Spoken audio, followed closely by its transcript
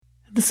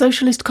The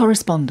Socialist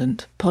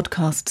Correspondent,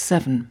 Podcast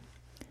 7.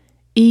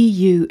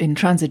 EU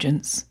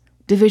Intransigence,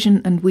 Division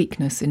and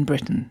Weakness in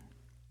Britain.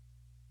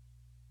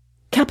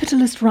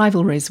 Capitalist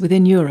rivalries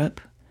within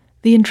Europe,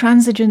 the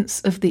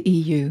intransigence of the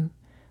EU,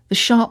 the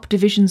sharp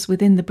divisions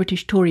within the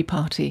British Tory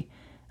party,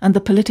 and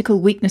the political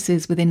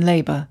weaknesses within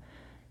Labour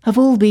have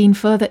all been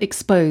further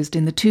exposed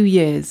in the 2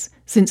 years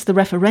since the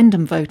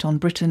referendum vote on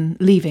Britain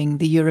leaving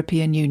the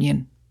European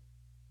Union.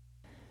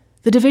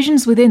 The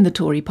divisions within the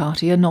Tory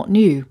party are not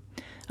new,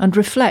 and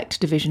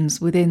reflect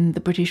divisions within the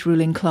British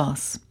ruling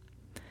class.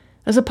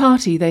 As a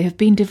party, they have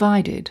been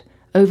divided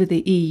over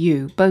the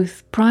EU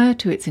both prior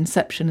to its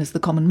inception as the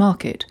common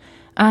market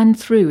and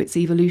through its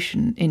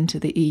evolution into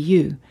the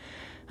EU,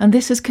 and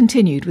this has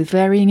continued with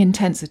varying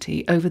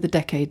intensity over the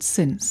decades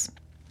since.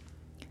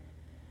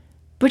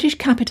 British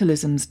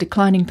capitalism's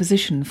declining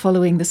position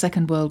following the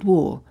Second World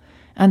War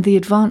and the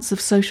advance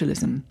of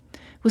socialism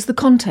was the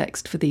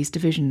context for these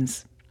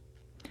divisions.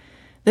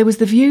 There was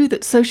the view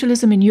that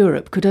socialism in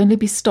Europe could only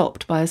be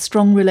stopped by a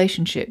strong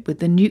relationship with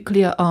the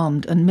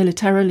nuclear-armed and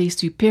militarily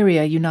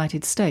superior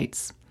United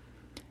States.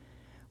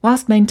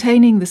 Whilst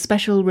maintaining the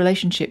special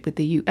relationship with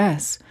the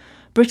US,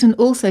 Britain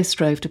also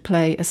strove to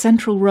play a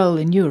central role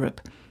in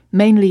Europe,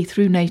 mainly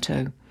through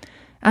NATO,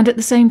 and at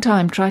the same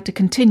time tried to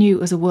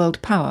continue as a world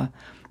power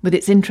with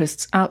its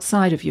interests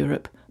outside of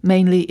Europe,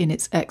 mainly in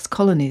its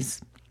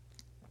ex-colonies.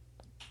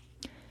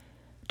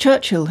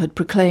 Churchill had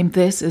proclaimed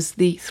this as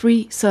the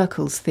Three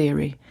Circles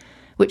theory,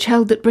 which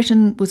held that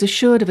Britain was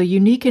assured of a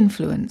unique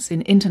influence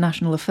in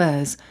international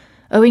affairs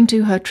owing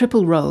to her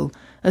triple role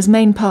as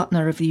main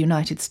partner of the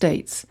United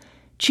States,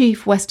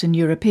 chief Western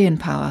European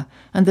power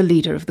and the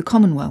leader of the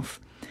Commonwealth,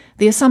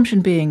 the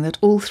assumption being that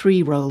all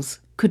three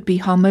roles could be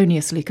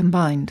harmoniously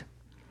combined.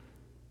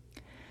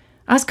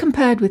 As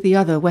compared with the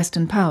other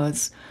Western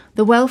powers,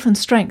 the wealth and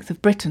strength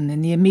of Britain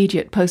in the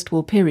immediate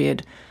post-war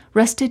period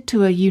rested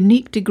to a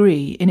unique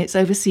degree in its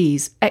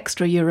overseas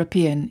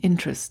extra-European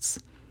interests.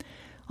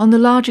 On the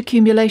large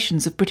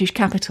accumulations of British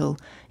capital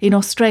in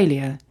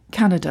Australia,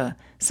 Canada,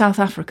 South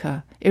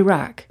Africa,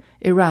 Iraq,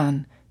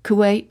 Iran,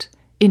 Kuwait,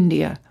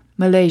 India,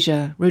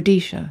 Malaysia,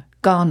 Rhodesia,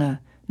 Ghana,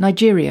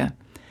 Nigeria,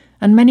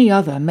 and many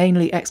other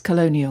mainly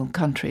ex-colonial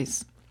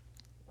countries.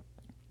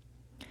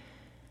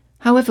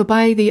 However,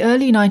 by the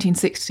early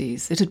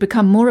 1960s, it had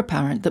become more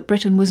apparent that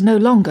Britain was no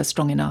longer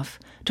strong enough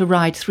to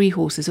ride three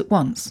horses at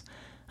once,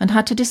 and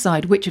had to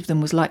decide which of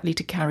them was likely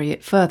to carry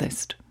it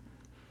furthest.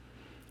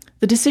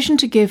 The decision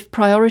to give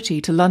priority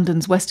to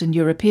London's Western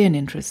European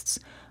interests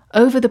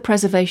over the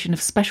preservation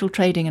of special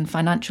trading and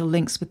financial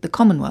links with the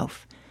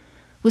Commonwealth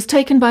was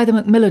taken by the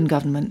Macmillan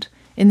government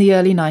in the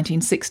early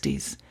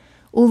 1960s,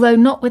 although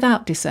not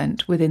without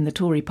dissent within the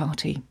Tory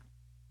party.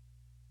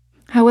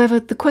 However,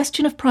 the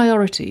question of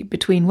priority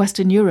between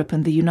Western Europe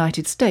and the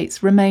United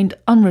States remained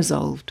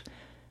unresolved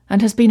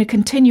and has been a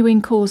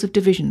continuing cause of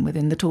division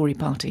within the Tory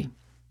party.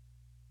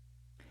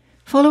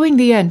 Following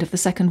the end of the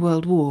Second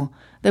World War,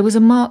 there was a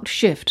marked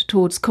shift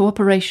towards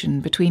cooperation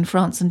between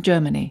France and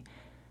Germany,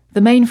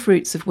 the main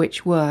fruits of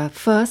which were,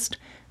 first,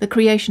 the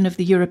creation of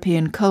the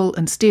European Coal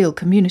and Steel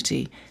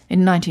Community in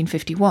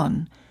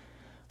 1951,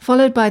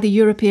 followed by the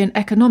European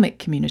Economic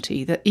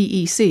Community, the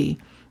EEC,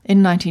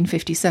 in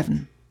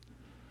 1957.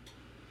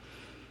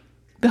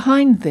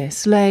 Behind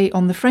this lay,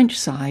 on the French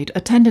side,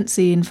 a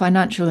tendency in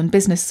financial and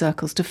business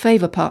circles to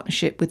favour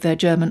partnership with their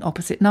German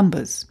opposite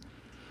numbers.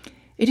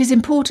 It is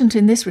important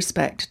in this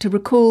respect to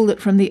recall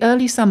that from the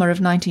early summer of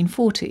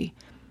 1940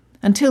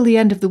 until the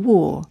end of the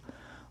war,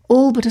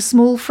 all but a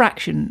small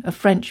fraction of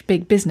French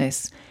big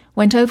business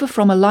went over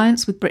from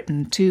alliance with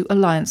Britain to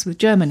alliance with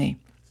Germany.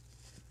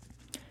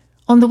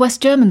 On the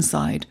West German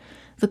side,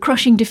 the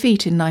crushing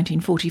defeat in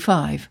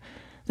 1945,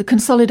 the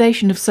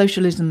consolidation of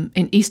socialism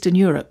in Eastern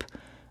Europe,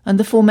 and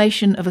the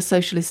formation of a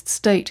socialist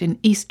state in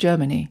East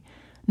Germany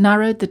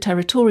narrowed the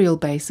territorial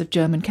base of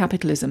German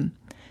capitalism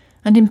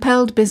and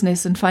impelled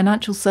business and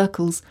financial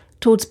circles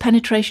towards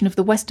penetration of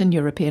the Western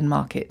European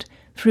market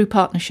through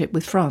partnership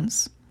with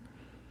France.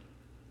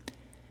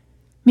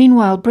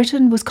 Meanwhile,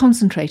 Britain was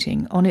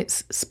concentrating on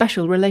its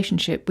special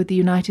relationship with the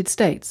United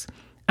States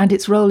and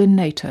its role in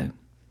NATO.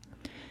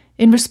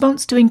 In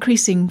response to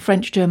increasing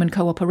French-German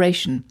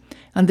cooperation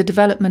and the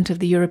development of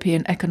the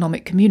European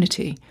Economic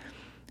Community,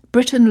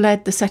 Britain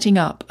led the setting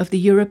up of the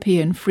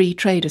European Free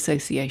Trade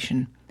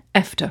Association,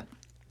 EFTA,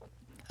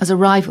 as a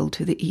rival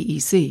to the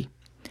EEC.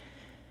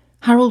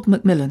 Harold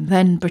Macmillan,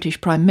 then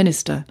British Prime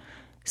Minister,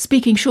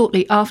 speaking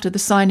shortly after the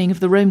signing of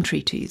the Rome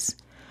Treaties,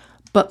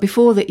 but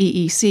before the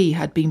EEC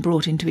had been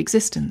brought into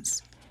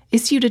existence,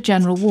 issued a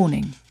general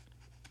warning.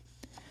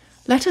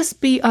 "Let us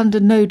be under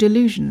no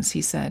delusions,"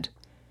 he said.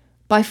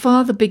 "By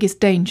far the biggest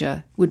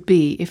danger would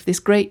be if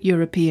this great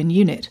European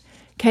unit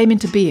came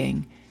into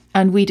being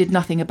and we did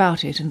nothing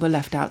about it and were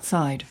left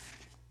outside."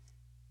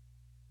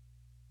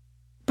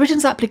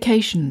 Britain's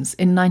applications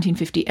in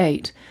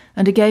 1958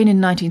 and again in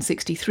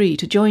 1963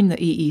 to join the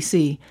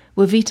EEC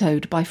were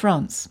vetoed by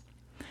France.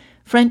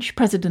 French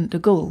President de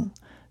Gaulle,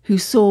 who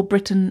saw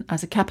Britain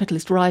as a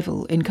capitalist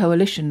rival in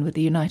coalition with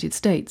the United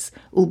States,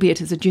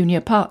 albeit as a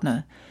junior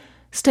partner,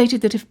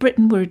 stated that if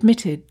Britain were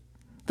admitted,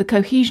 the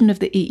cohesion of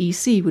the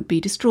EEC would be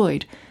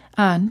destroyed,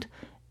 and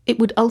it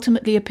would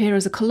ultimately appear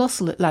as a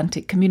colossal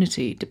Atlantic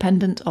community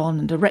dependent on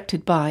and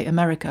directed by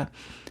America,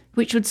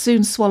 which would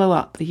soon swallow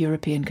up the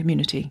European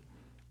community.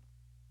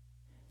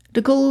 De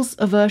Gaulle's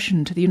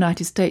aversion to the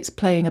United States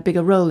playing a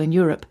bigger role in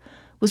Europe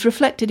was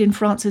reflected in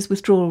France's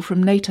withdrawal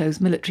from NATO's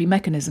military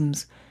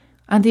mechanisms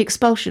and the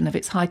expulsion of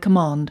its high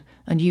command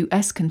and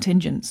US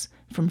contingents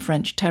from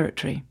French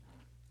territory.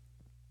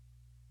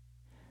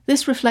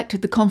 This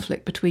reflected the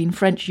conflict between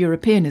French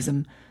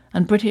Europeanism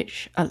and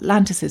British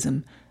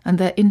Atlanticism and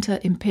their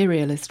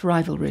inter-imperialist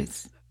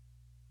rivalries.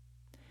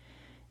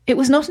 It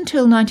was not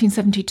until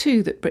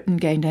 1972 that Britain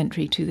gained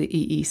entry to the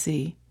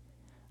EEC.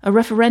 A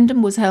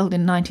referendum was held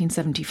in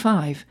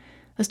 1975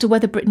 as to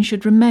whether Britain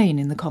should remain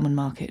in the common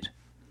market.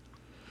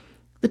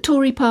 The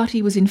Tory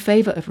party was in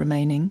favour of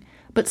remaining,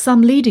 but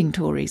some leading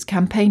Tories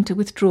campaigned to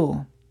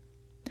withdraw.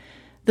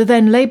 The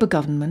then Labour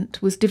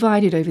government was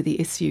divided over the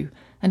issue,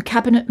 and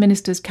cabinet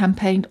ministers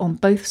campaigned on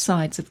both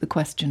sides of the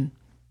question.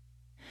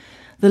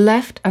 The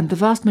left and the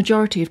vast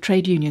majority of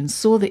trade unions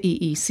saw the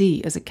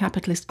EEC as a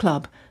capitalist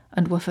club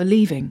and were for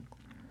leaving.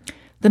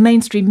 The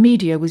mainstream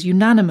media was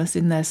unanimous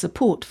in their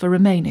support for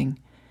remaining.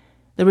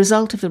 The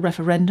result of the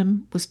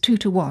referendum was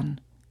 2-1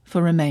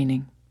 for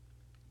remaining.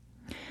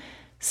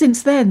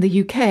 Since then,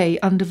 the UK,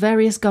 under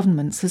various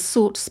governments, has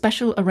sought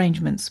special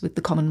arrangements with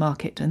the common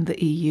market and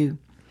the EU.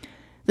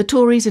 The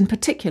Tories in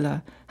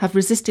particular have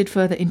resisted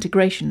further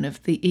integration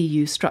of the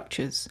EU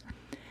structures.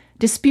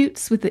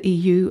 Disputes with the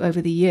EU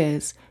over the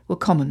years were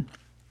common.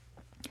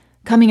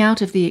 Coming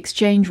out of the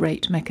exchange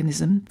rate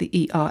mechanism,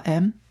 the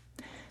ERM,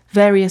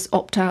 various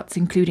opt-outs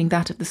including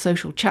that of the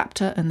social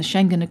chapter and the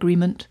Schengen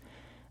Agreement,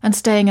 and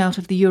staying out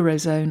of the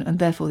Eurozone and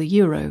therefore the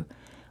Euro,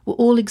 were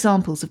all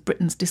examples of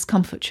Britain's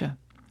discomfiture.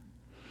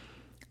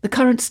 The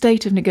current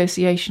state of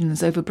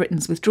negotiations over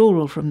Britain's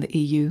withdrawal from the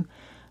EU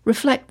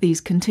reflect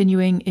these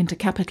continuing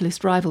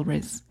intercapitalist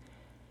rivalries.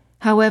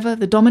 However,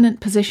 the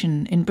dominant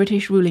position in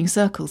British ruling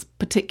circles,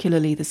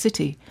 particularly the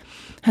City,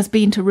 has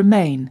been to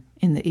remain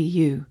in the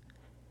EU.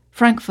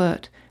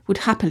 Frankfurt would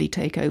happily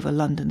take over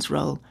London's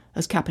role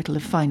as capital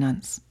of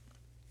finance.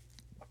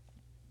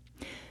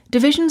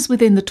 Divisions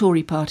within the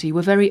Tory party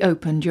were very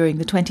open during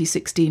the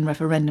 2016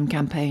 referendum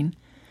campaign,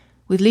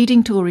 with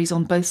leading Tories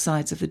on both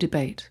sides of the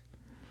debate.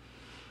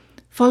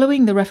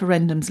 Following the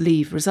referendum's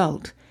Leave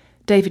result,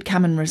 David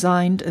Cameron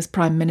resigned as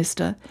Prime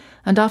Minister,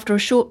 and after a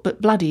short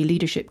but bloody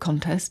leadership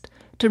contest,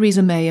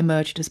 Theresa May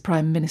emerged as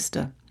Prime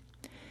Minister.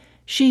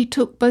 She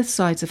took both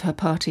sides of her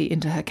party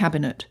into her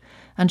cabinet,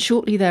 and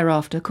shortly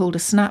thereafter called a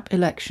snap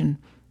election,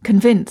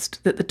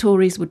 convinced that the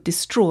Tories would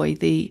destroy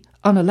the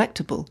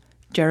unelectable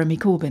Jeremy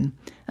Corbyn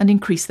and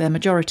increase their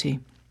majority.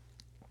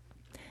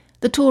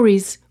 The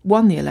Tories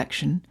won the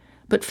election,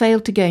 but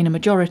failed to gain a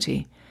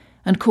majority,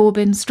 and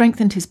Corbyn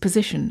strengthened his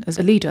position as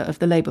a leader of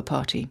the Labour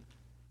Party.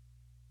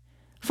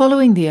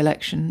 Following the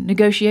election,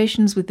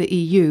 negotiations with the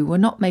EU were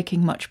not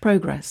making much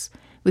progress,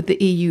 with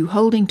the EU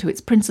holding to its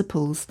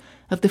principles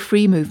of the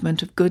free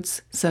movement of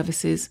goods,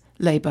 services,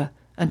 labour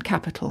and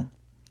capital.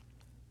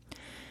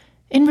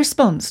 In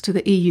response to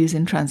the EU's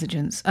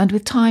intransigence, and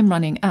with time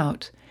running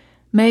out,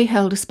 May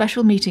held a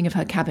special meeting of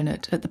her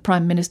cabinet at the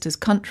Prime Minister's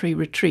country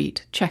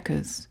retreat,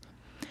 Chequers.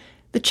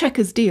 The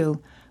Chequers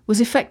deal was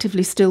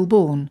effectively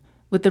stillborn,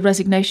 with the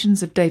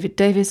resignations of David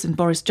Davis and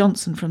Boris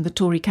Johnson from the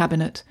Tory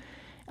cabinet,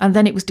 and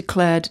then it was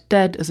declared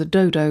dead as a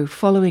dodo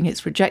following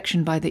its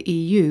rejection by the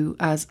EU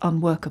as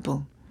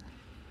unworkable.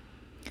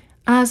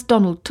 As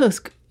Donald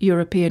Tusk,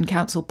 European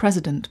Council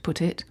President,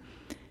 put it,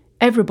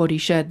 everybody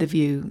shared the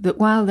view that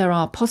while there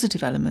are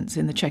positive elements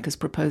in the Chequers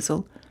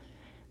proposal,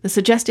 the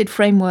suggested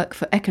framework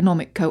for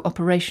economic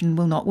cooperation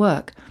will not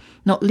work,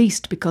 not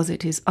least because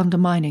it is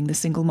undermining the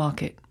single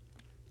market.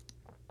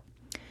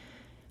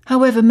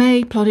 However,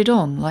 May plodded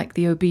on like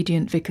the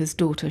obedient vicar's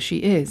daughter she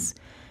is,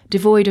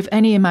 devoid of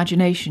any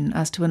imagination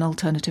as to an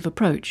alternative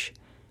approach.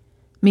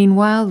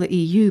 Meanwhile, the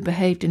EU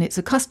behaved in its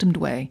accustomed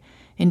way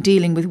in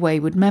dealing with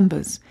wayward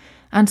members,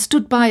 and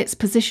stood by its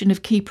position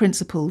of key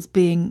principles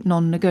being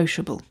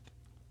non-negotiable.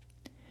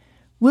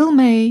 Will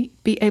May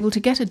be able to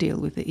get a deal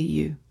with the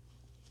EU?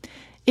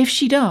 If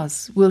she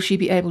does, will she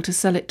be able to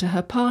sell it to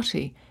her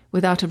party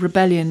without a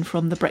rebellion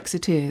from the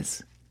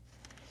Brexiteers?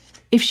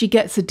 If she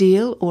gets a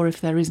deal, or if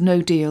there is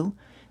no deal,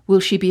 will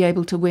she be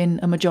able to win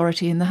a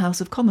majority in the House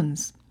of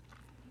Commons?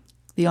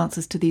 The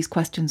answers to these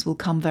questions will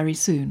come very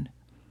soon.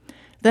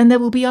 Then there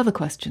will be other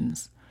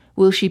questions.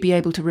 Will she be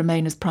able to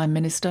remain as Prime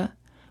Minister?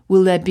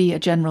 Will there be a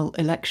general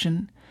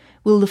election?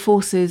 Will the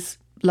forces,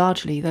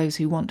 largely those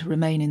who want to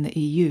remain in the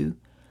EU,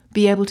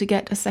 be able to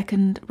get a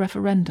second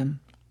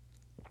referendum?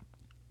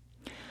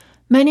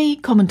 Many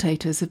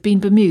commentators have been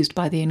bemused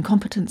by the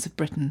incompetence of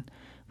Britain,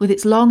 with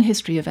its long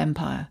history of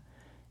empire,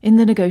 in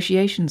the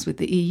negotiations with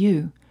the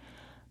EU,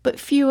 but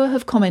fewer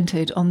have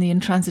commented on the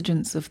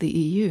intransigence of the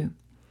EU.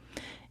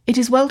 It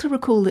is well to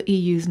recall the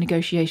EU's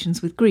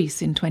negotiations with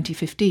Greece in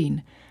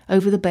 2015,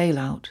 over the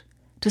bailout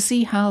to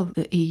see how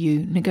the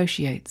EU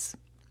negotiates.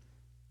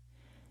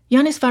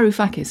 Yanis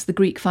Varoufakis, the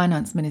Greek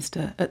finance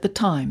minister at the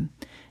time,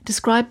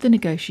 described the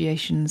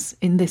negotiations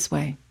in this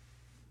way.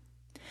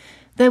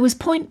 There was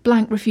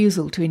point-blank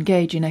refusal to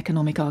engage in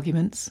economic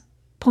arguments.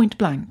 Point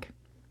blank.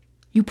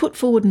 You put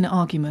forward an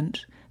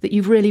argument that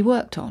you've really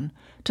worked on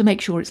to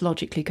make sure it's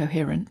logically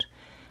coherent,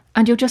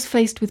 and you're just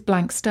faced with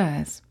blank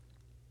stares.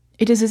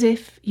 It is as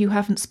if you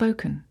haven't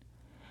spoken.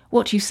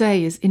 What you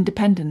say is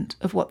independent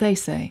of what they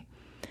say.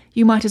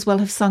 You might as well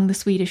have sung the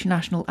Swedish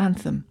national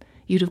anthem.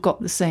 You'd have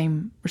got the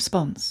same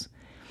response.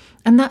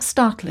 And that's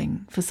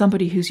startling for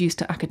somebody who's used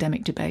to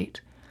academic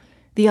debate.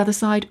 The other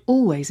side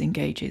always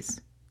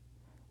engages.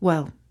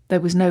 Well,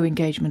 there was no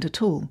engagement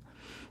at all.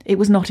 It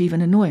was not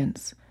even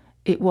annoyance.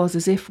 It was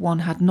as if one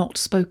had not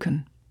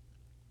spoken.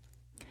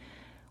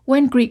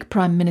 When Greek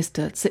Prime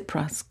Minister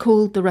Tsipras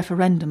called the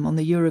referendum on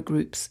the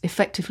Eurogroup's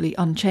effectively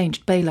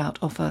unchanged bailout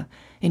offer,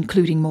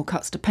 including more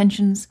cuts to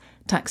pensions,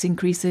 tax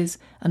increases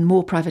and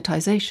more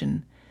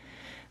privatisation,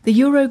 the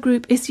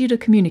Eurogroup issued a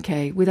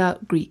communiqué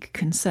without Greek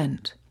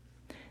consent.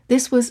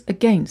 This was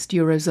against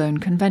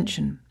Eurozone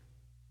convention.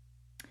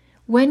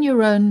 When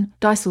Jeroen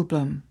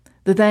Dijsselbloem,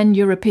 the then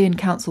European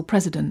Council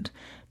President,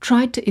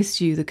 tried to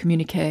issue the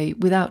communiqué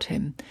without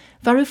him,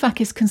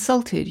 Varoufakis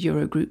consulted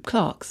Eurogroup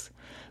clerks.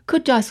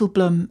 Could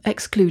Dijsselbloem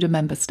exclude a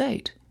member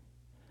state?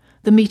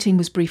 The meeting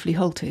was briefly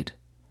halted.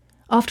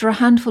 After a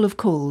handful of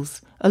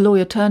calls, a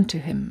lawyer turned to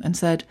him and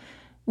said,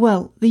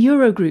 "Well, the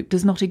Eurogroup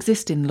does not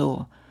exist in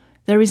law.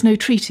 There is no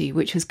treaty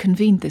which has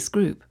convened this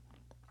group."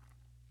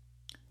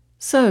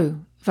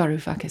 "So,"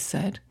 Varoufakis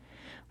said,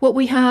 "what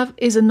we have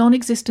is a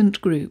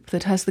non-existent group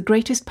that has the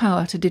greatest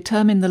power to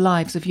determine the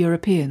lives of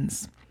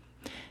Europeans.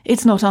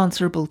 It's not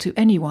answerable to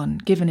anyone,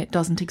 given it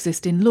doesn't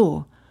exist in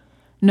law.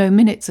 No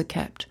minutes are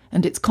kept,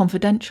 and it's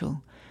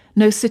confidential.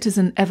 No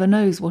citizen ever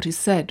knows what is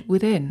said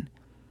within.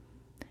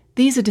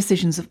 These are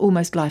decisions of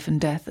almost life and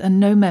death, and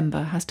no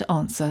member has to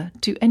answer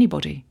to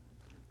anybody."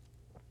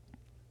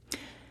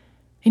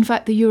 In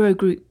fact, the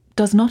Eurogroup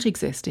does not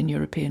exist in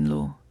European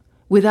law.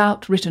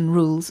 Without written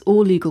rules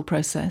or legal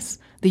process,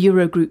 the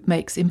Eurogroup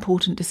makes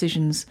important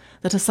decisions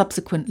that are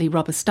subsequently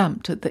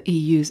rubber-stamped at the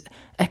EU's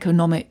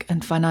Economic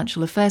and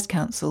Financial Affairs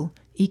Council,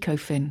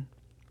 ECOFIN.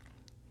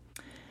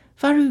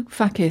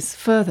 Varoufakis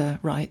further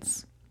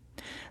writes,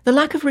 "The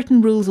lack of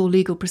written rules or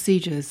legal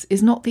procedures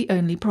is not the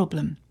only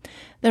problem.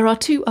 There are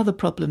two other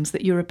problems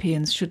that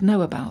Europeans should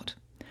know about.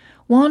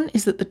 One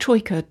is that the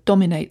Troika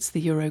dominates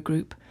the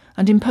Eurogroup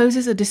and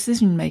imposes a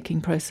decision-making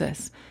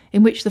process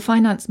in which the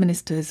finance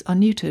ministers are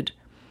neutered,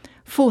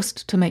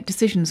 forced to make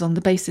decisions on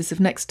the basis of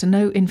next to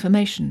no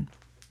information.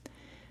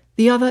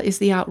 The other is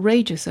the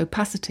outrageous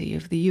opacity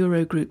of the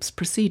Eurogroup's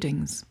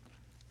proceedings.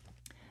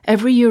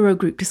 Every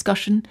Eurogroup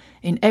discussion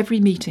in every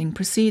meeting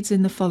proceeds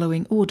in the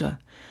following order.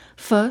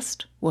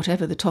 First,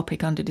 whatever the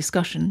topic under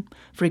discussion,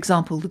 for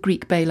example the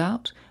Greek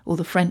bailout or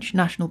the French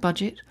national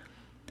budget,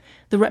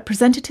 the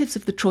representatives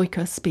of the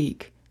Troika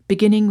speak,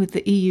 beginning with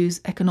the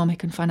EU's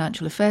Economic and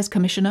Financial Affairs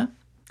Commissioner,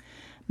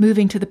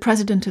 moving to the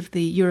President of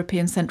the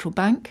European Central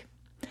Bank,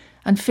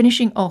 and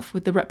finishing off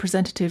with the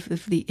representative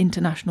of the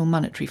International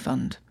Monetary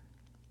Fund.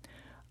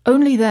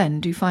 Only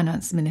then do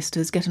finance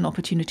ministers get an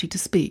opportunity to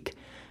speak,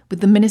 with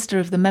the minister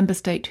of the member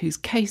state whose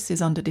case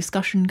is under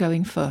discussion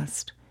going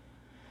first.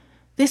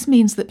 This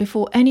means that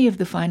before any of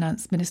the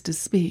finance ministers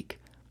speak,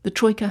 the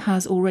Troika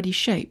has already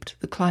shaped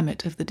the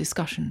climate of the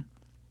discussion.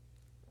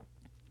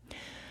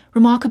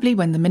 Remarkably,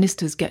 when the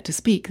ministers get to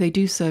speak, they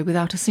do so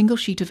without a single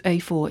sheet of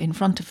A4 in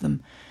front of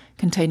them,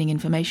 containing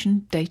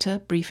information,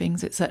 data,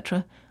 briefings,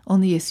 etc.,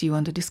 on the issue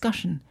under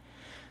discussion.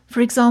 For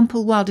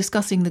example, while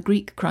discussing the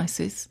Greek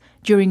crisis,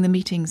 during the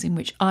meetings in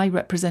which I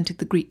represented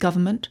the Greek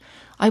government,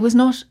 I was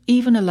not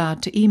even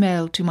allowed to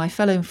email to my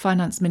fellow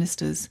finance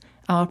ministers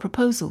our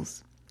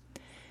proposals.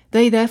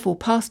 They therefore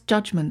passed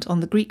judgment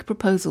on the Greek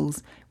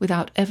proposals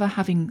without ever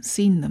having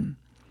seen them.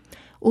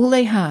 All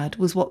they had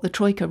was what the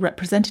Troika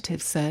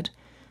representatives said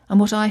and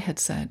what I had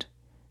said.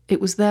 It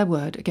was their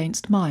word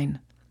against mine.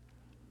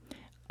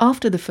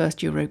 After the first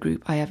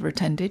Eurogroup I ever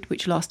attended,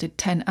 which lasted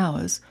 10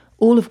 hours,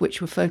 all of which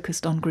were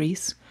focused on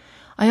Greece,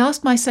 I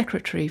asked my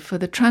secretary for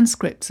the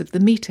transcripts of the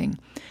meeting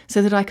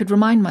so that I could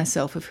remind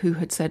myself of who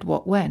had said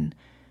what when,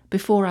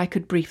 before I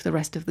could brief the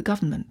rest of the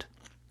government.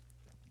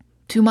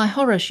 To my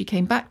horror, she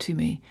came back to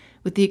me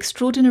with the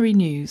extraordinary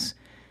news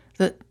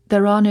that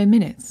there are no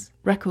minutes,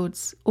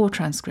 records, or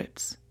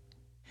transcripts.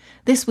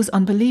 This was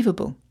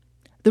unbelievable.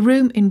 The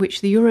room in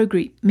which the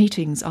Eurogroup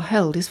meetings are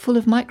held is full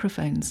of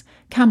microphones,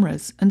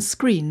 cameras, and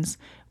screens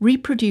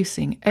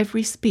reproducing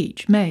every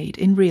speech made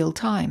in real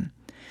time.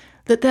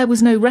 That there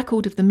was no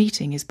record of the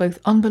meeting is both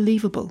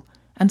unbelievable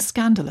and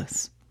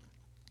scandalous.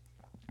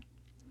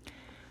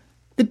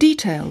 The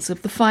details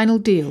of the final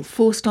deal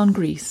forced on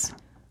Greece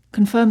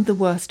confirmed the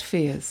worst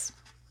fears.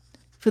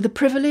 For the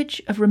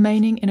privilege of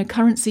remaining in a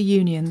currency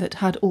union that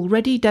had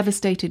already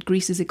devastated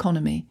Greece's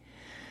economy,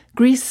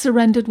 Greece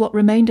surrendered what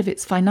remained of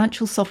its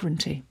financial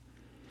sovereignty.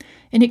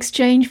 In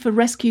exchange for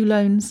rescue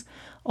loans,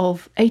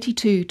 of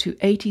 82 to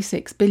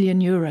 86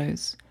 billion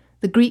euros,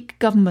 the Greek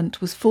government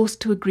was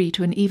forced to agree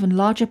to an even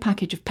larger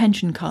package of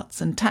pension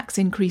cuts and tax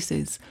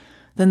increases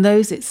than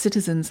those its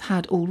citizens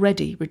had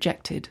already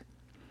rejected.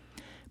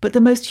 But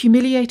the most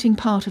humiliating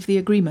part of the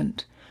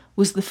agreement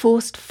was the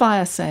forced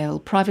fire sale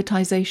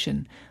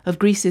privatisation of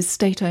Greece's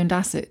state-owned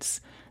assets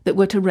that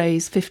were to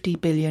raise 50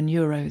 billion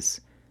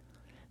euros.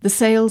 The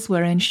sales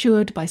were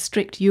ensured by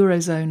strict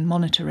Eurozone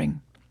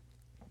monitoring.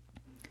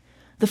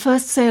 The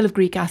first sale of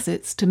Greek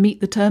assets to meet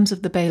the terms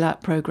of the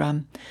bailout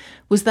programme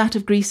was that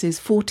of Greece's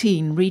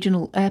 14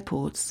 regional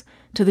airports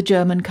to the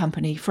German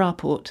company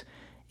Fraport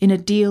in a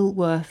deal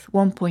worth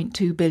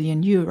 1.2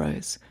 billion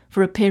euros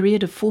for a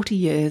period of 40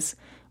 years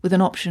with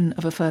an option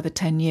of a further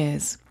 10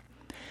 years.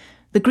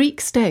 The Greek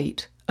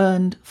state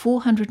earned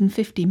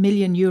 450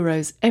 million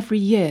euros every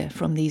year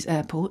from these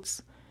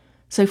airports,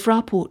 so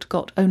Fraport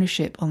got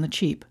ownership on the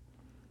cheap.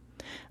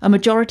 A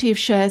majority of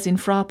shares in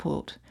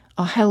Fraport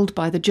are held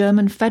by the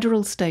German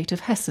federal state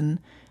of Hessen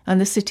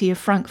and the city of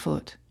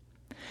Frankfurt.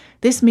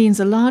 This means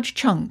a large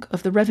chunk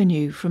of the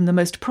revenue from the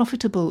most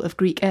profitable of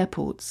Greek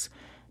airports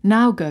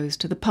now goes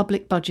to the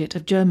public budget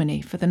of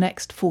Germany for the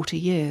next 40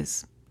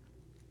 years.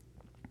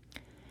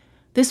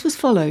 This was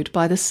followed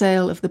by the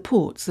sale of the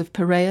ports of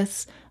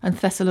Piraeus and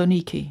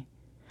Thessaloniki.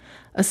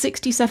 A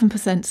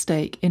 67%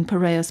 stake in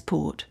Piraeus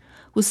port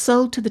was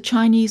sold to the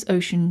Chinese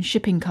ocean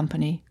shipping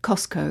company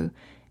COSCO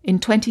in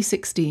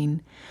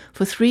 2016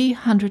 for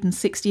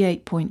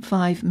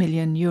 368.5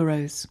 million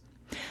euros.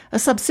 A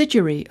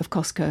subsidiary of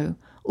COSCO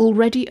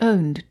already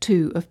owned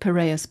two of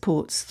Piraeus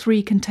Port's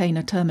 3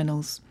 container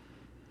terminals.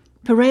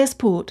 Piraeus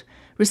Port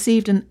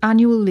received an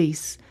annual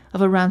lease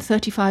of around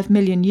 35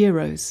 million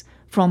euros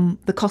from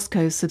the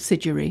COSCO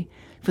subsidiary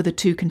for the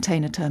 2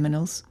 container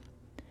terminals.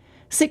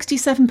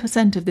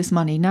 67% of this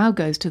money now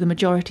goes to the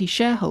majority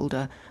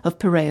shareholder of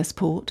Piraeus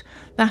Port,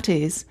 that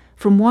is,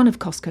 from one of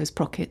COSCO's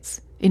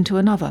pockets into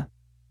another.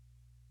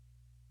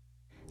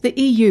 The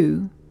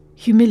EU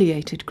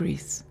humiliated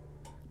Greece,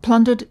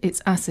 plundered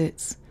its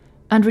assets,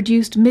 and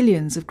reduced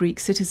millions of Greek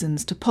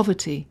citizens to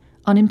poverty,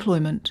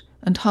 unemployment,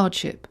 and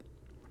hardship.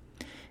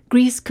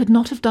 Greece could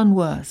not have done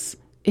worse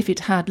if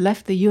it had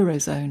left the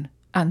Eurozone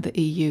and the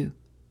EU.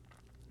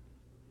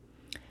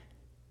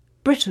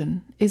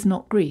 Britain is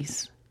not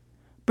Greece.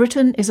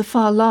 Britain is a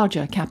far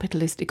larger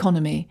capitalist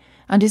economy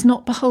and is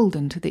not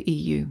beholden to the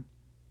EU.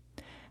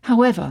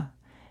 However,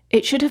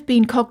 it should have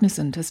been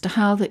cognizant as to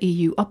how the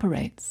EU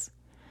operates.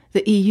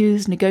 The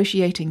EU's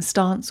negotiating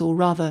stance, or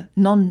rather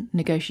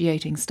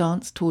non-negotiating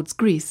stance towards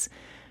Greece,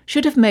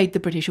 should have made the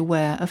British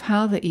aware of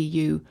how the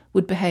EU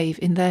would behave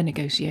in their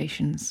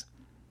negotiations.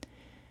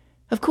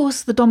 Of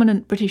course, the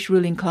dominant British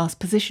ruling class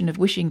position of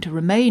wishing to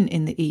remain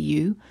in the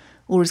EU,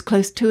 or as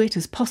close to it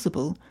as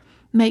possible,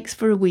 makes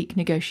for a weak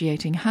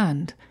negotiating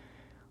hand.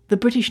 The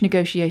British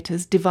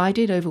negotiators,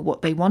 divided over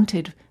what they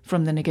wanted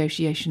from the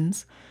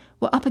negotiations,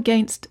 were up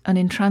against an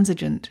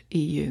intransigent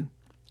EU.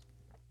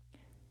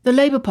 The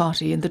Labour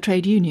Party and the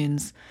trade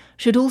unions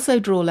should also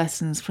draw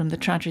lessons from the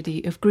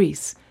tragedy of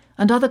Greece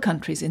and other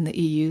countries in the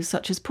EU,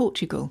 such as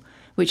Portugal,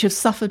 which have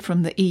suffered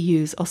from the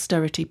EU's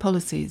austerity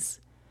policies.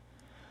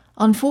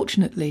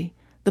 Unfortunately,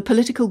 the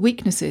political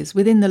weaknesses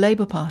within the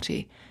Labour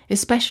Party,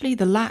 especially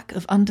the lack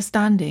of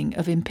understanding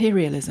of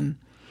imperialism,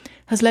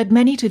 has led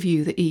many to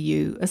view the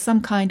EU as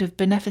some kind of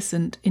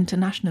beneficent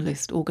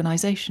internationalist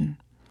organisation.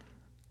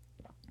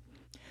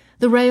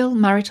 The Rail,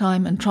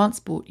 Maritime and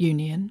Transport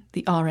Union,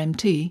 the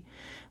RMT,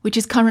 which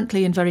is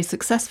currently and very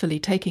successfully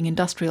taking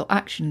industrial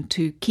action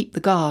to keep the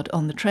guard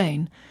on the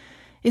train,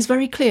 is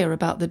very clear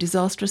about the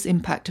disastrous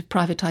impact of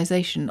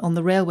privatisation on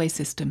the railway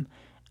system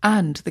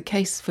and the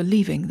case for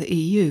leaving the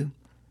EU.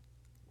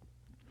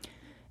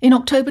 In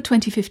October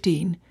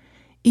 2015,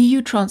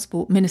 EU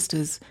transport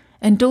ministers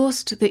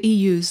endorsed the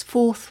EU's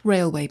 4th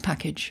railway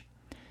package.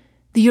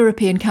 The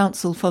European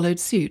Council followed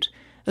suit,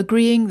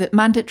 agreeing that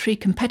mandatory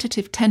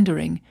competitive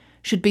tendering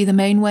should be the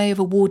main way of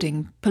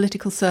awarding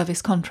political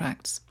service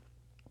contracts.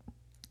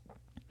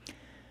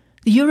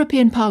 The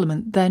European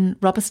Parliament then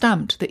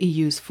rubber-stamped the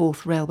EU's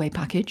 4th railway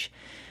package,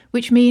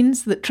 which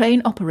means that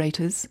train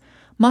operators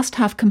must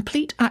have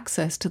complete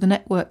access to the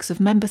networks of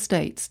member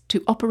states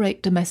to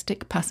operate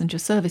domestic passenger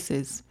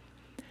services.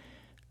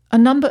 A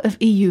number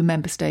of EU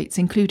member states,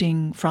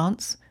 including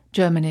France,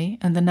 Germany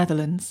and the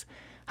Netherlands,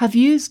 have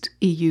used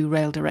EU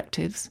rail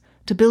directives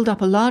to build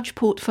up a large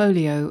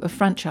portfolio of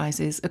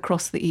franchises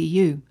across the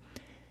EU,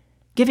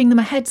 giving them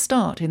a head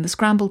start in the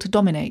scramble to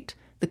dominate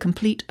the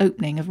complete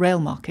opening of rail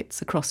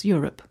markets across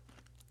Europe.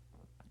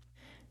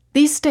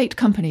 These state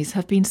companies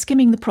have been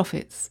skimming the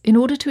profits in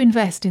order to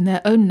invest in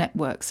their own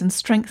networks and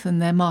strengthen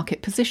their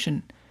market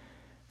position.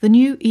 The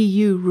new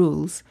EU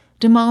rules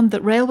demand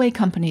that railway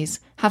companies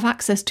have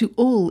access to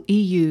all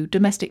EU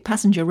domestic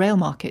passenger rail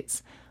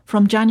markets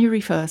from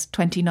January 1st,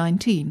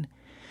 2019,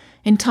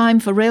 in time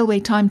for railway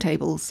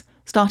timetables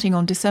starting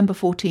on December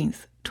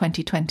 14th,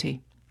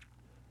 2020.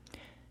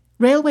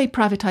 Railway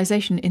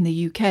privatisation in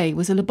the UK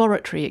was a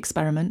laboratory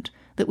experiment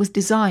that was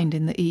designed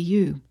in the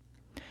EU.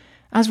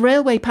 As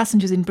railway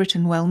passengers in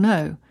Britain well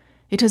know,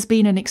 It has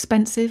been an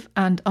expensive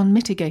and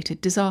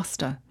unmitigated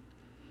disaster.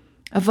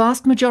 A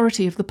vast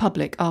majority of the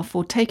public are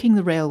for taking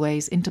the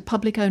railways into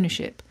public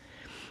ownership,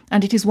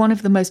 and it is one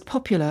of the most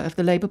popular of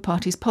the Labour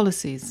Party's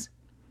policies.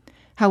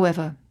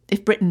 However,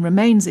 if Britain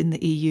remains in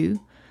the EU,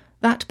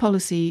 that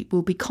policy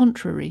will be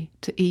contrary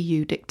to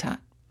EU diktat.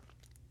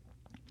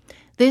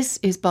 This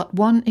is but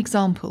one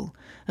example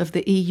of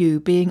the EU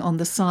being on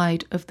the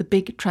side of the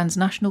big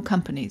transnational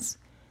companies,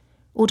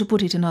 or to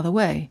put it another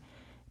way,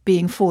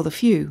 being for the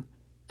few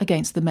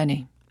against the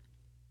many.